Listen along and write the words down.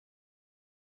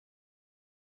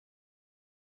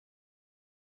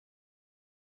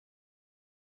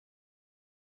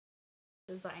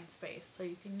Design Space, so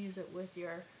you can use it with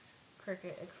your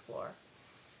Cricut Explorer.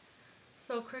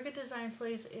 So Cricut Design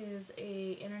Space is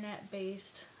a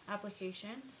internet-based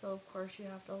application, so of course you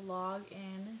have to log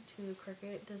in to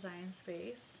Cricut Design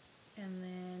Space, and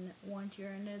then once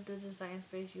you're into the Design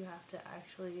Space you have to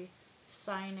actually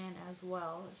sign in as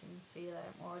well. As you can see that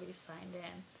I'm already signed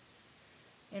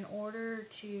in. In order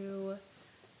to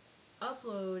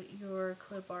upload your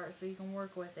clip art so you can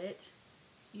work with it,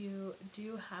 you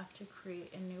do have to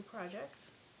create a new project,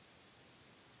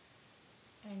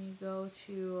 and you go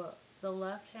to the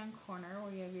left hand corner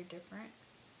where you have your different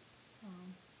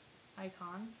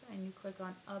icons, and you click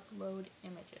on upload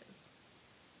images.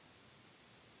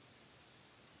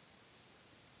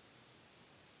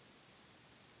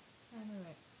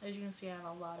 Anyway, as you can see, I have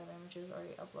a lot of images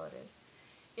already uploaded.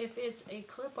 If it's a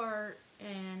clip art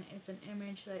and it's an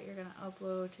image that you're going to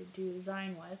upload to do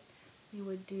design with, you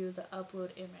would do the upload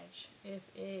image. If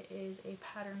it is a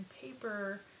pattern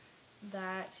paper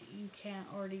that you can't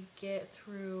already get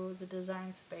through the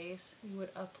Design Space, you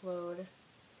would upload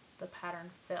the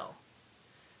pattern fill.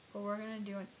 But we're going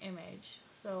to do an image,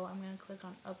 so I'm going to click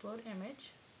on upload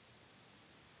image.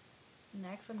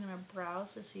 Next I'm going to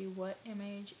browse to see what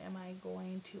image am I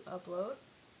going to upload.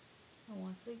 And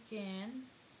once again,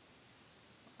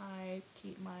 I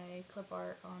keep my clip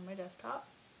art on my desktop.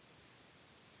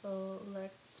 So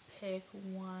let's pick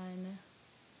one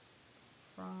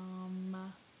from,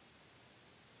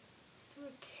 let's do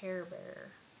a Care Bear.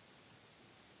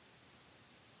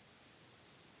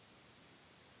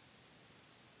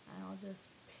 And I'll just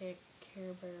pick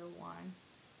Care Bear 1.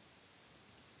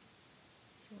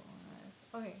 Let's see what one it is.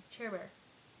 Okay, Care Bear.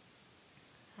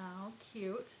 How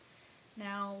cute.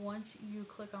 Now once you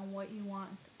click on what you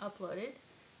want uploaded,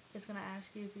 it's going to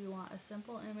ask you if you want a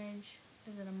simple image,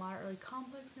 is it a moderately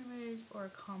complex image, or a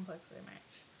complex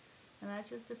image. And that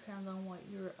just depends on what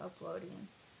you're uploading.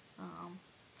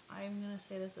 I'm going to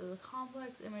say this is a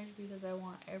complex image because I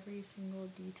want every single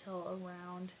detail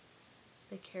around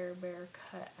the Care Bear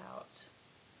cut out.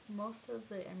 Most of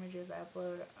the images I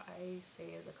upload I say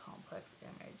is a complex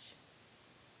image.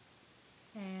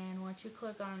 And once you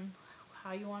click on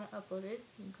how you want to upload it,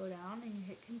 you go down and you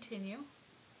hit continue.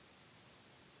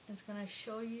 It's going to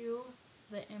show you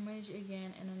the image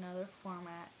again in another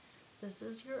format. This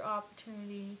is your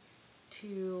opportunity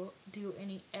to do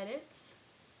any edits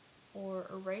or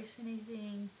erase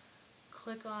anything.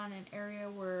 Click on an area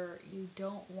where you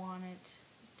don't want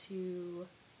it to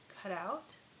cut out.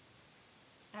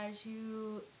 As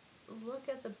you look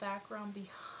at the background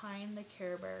behind the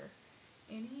Care Bear,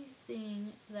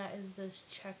 anything that is this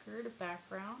checkered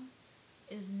background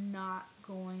is not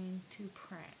going to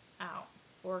print out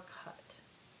or cut.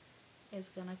 It's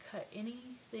going to cut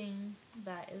anything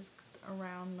that is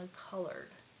around the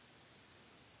colored.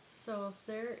 So if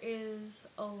there is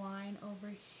a line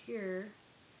over here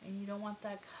and you don't want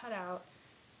that cut out,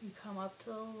 you come up to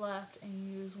the left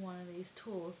and use one of these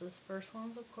tools. This first one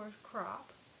is of course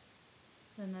crop.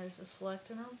 Then there's a select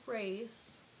and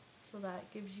erase, so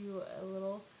that gives you a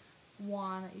little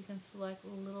wand that you can select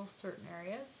little certain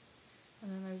areas.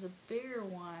 And then there's a bigger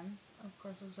one, of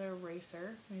course there's an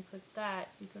eraser. When you click that,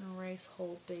 you can erase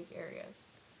whole big areas.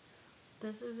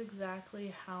 This is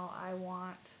exactly how I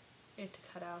want it to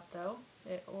cut out though.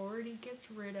 It already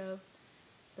gets rid of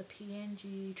the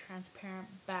PNG transparent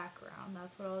background.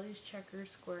 That's what all these checker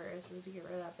squares is to get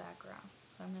rid of that background.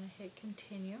 So I'm going to hit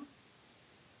continue.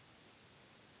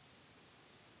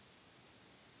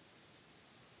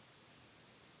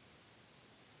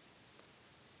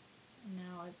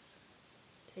 Now it's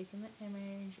taking the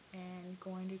image and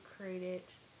going to create it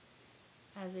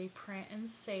as a print and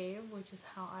save, which is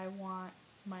how I want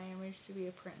my image to be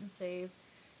a print and save.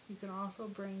 You can also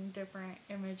bring different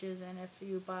images in. If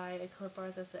you buy a clip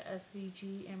art that's an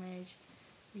SVG image,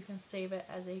 you can save it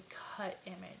as a cut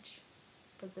image.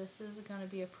 But this is going to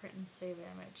be a print and save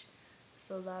image.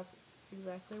 So that's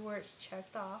exactly where it's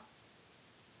checked off.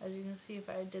 As you can see, if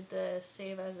I did the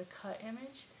save as a cut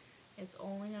image, it's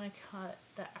only going to cut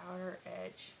the outer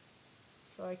edge.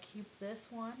 So I keep this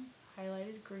one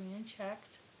highlighted green and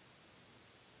checked,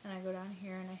 and I go down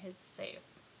here and I hit save.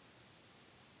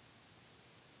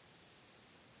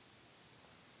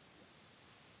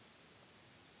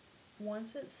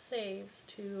 Once it saves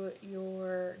to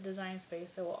your Design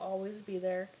Space, it will always be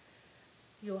there.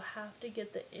 You'll have to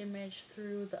get the image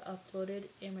through the uploaded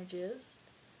images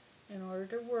in order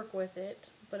to work with it,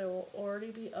 but it will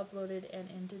already be uploaded and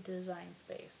into Design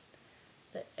Space.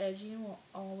 The edging will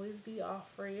always be off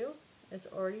for you. It's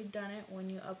already done it when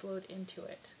you upload into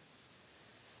it.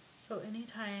 So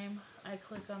anytime I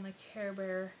click on the Care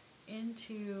Bear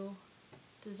into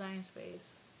Design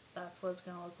Space, that's what it's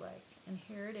going to look like. And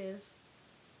here it is,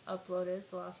 uploaded.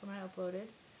 It's the last one I uploaded.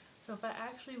 So if I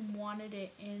actually wanted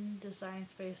it in Design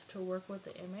Space to work with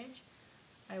the image,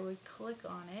 I would click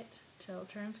on it till it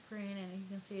turns green, and you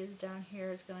can see it down here.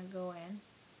 It's going to go in,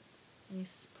 and you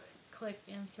click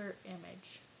Insert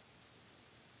Image.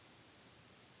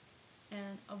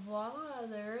 And voila,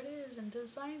 there it is in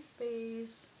Design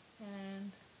Space.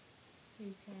 And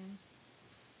you can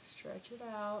stretch it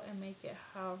out and make it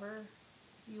however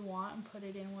you want and put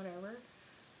it in whatever.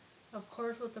 Of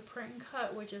course, with the print and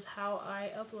cut, which is how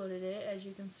I uploaded it, as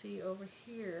you can see over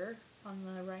here on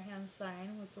the right hand side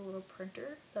with the little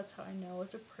printer, that's how I know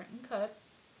it's a print and cut.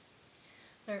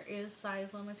 There is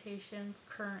size limitations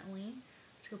currently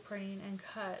to printing and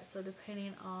cut, so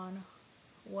depending on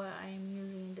what I'm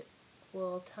using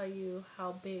will tell you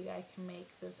how big I can make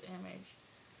this image.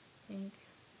 I think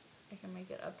I can make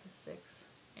it up to 6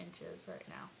 inches right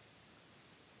now.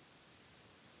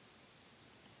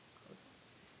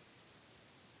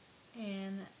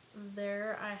 And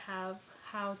there I have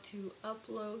how to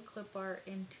upload clip art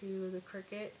into the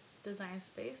Cricut Design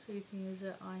Space so you can use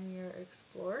it on your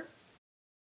Explorer.